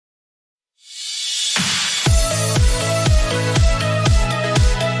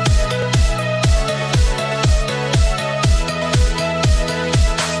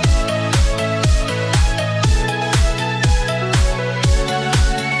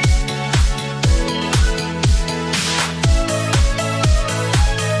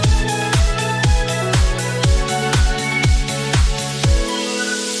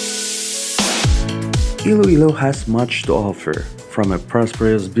Iloilo has much to offer, from a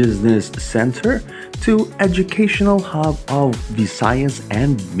prosperous business center to educational hub of Visayas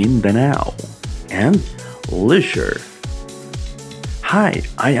and Mindanao, and leisure. Hi,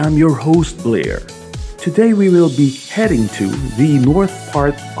 I am your host Blair. Today we will be heading to the north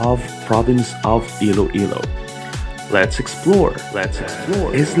part of province of Iloilo. Let's explore.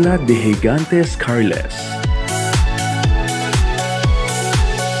 Isla de Gigantes, Carles.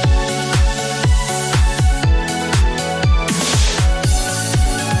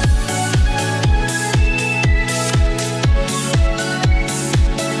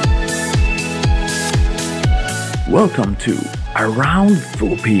 Welcome to Around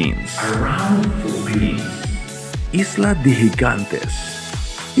Philippines. Isla de Gigantes.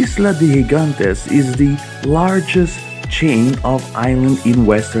 Isla de Gigantes is the largest chain of island in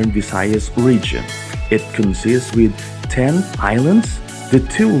Western Visayas region. It consists with 10 islands. The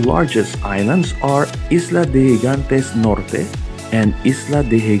two largest islands are Isla de Gigantes Norte and Isla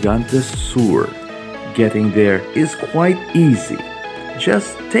de Gigantes Sur. Getting there is quite easy.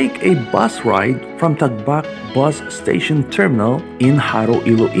 Just take a bus ride from Tagbak Bus Station Terminal in Haro,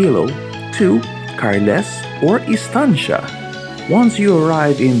 Iloilo to Carles or Estancia. Once you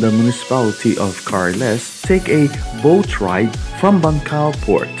arrive in the municipality of Carles, take a boat ride from Bancao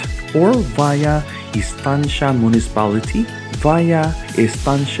Port or via Estancia Municipality via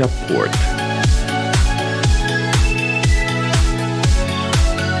Estancia Port.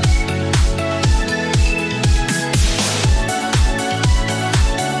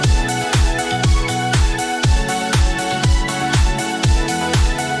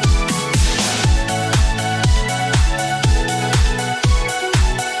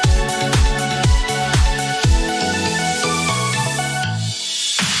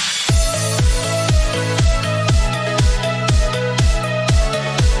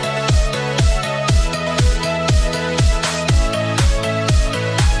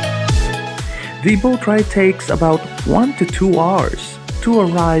 The boat ride takes about 1 to 2 hours to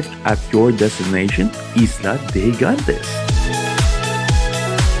arrive at your destination, Isla de Gigantes.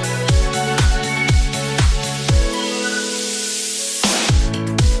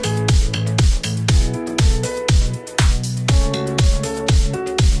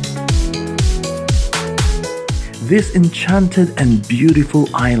 This enchanted and beautiful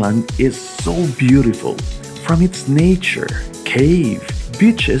island is so beautiful from its nature, cave,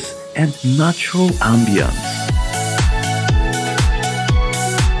 beaches, and natural ambience.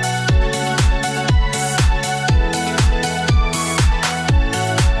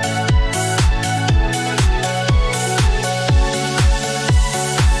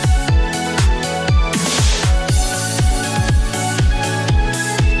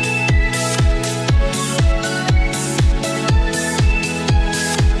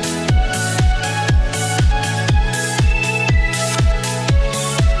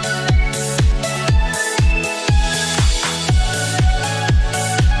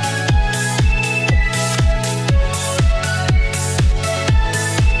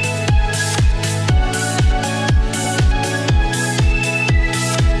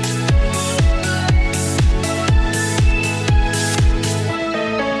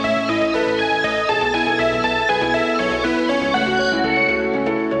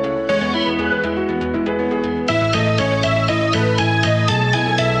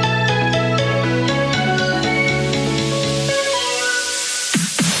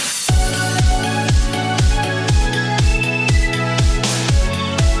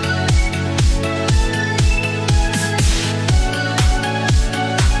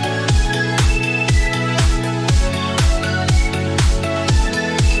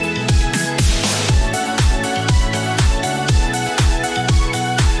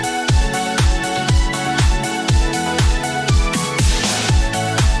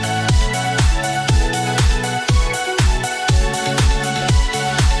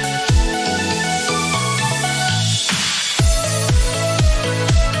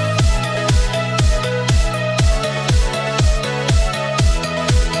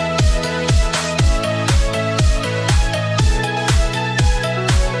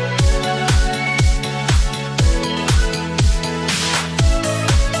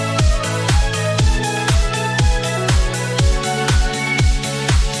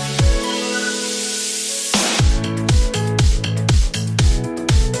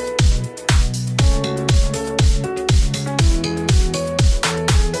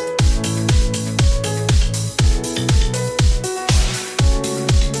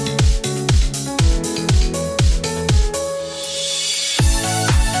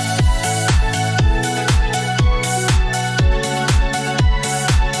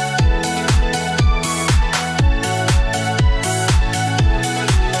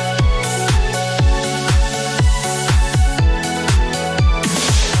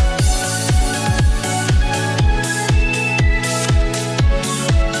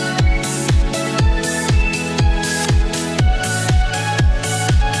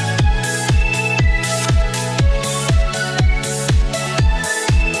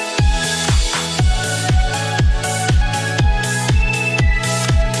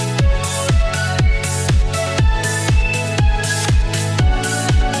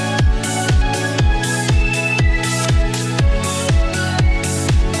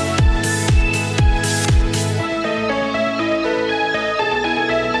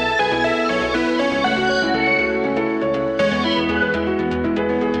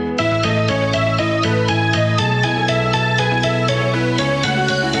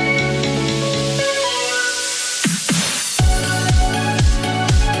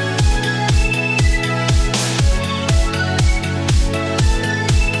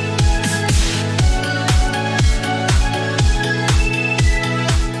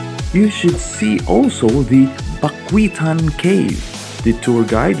 You should see also the Bakwitan Cave. The tour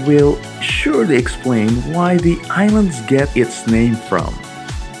guide will surely explain why the islands get its name from.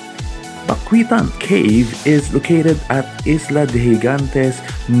 Bakwitan Cave is located at Isla de Gigantes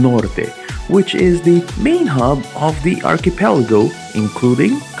Norte, which is the main hub of the archipelago,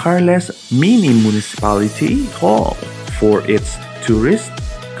 including Carles Mini Municipality Hall for its tourist,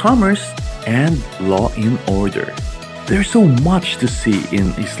 commerce, and law and order. There's so much to see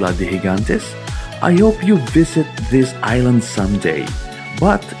in Isla de Gigantes. I hope you visit this island someday.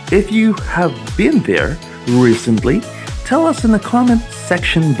 But if you have been there recently, tell us in the comment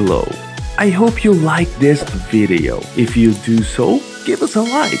section below. I hope you like this video. If you do so, give us a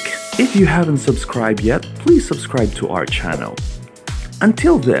like. If you haven't subscribed yet, please subscribe to our channel.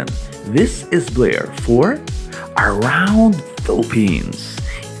 Until then, this is Blair for Around Philippines,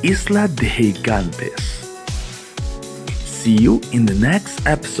 Isla de Gigantes. See you in the next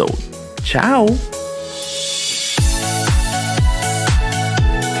episode. Ciao!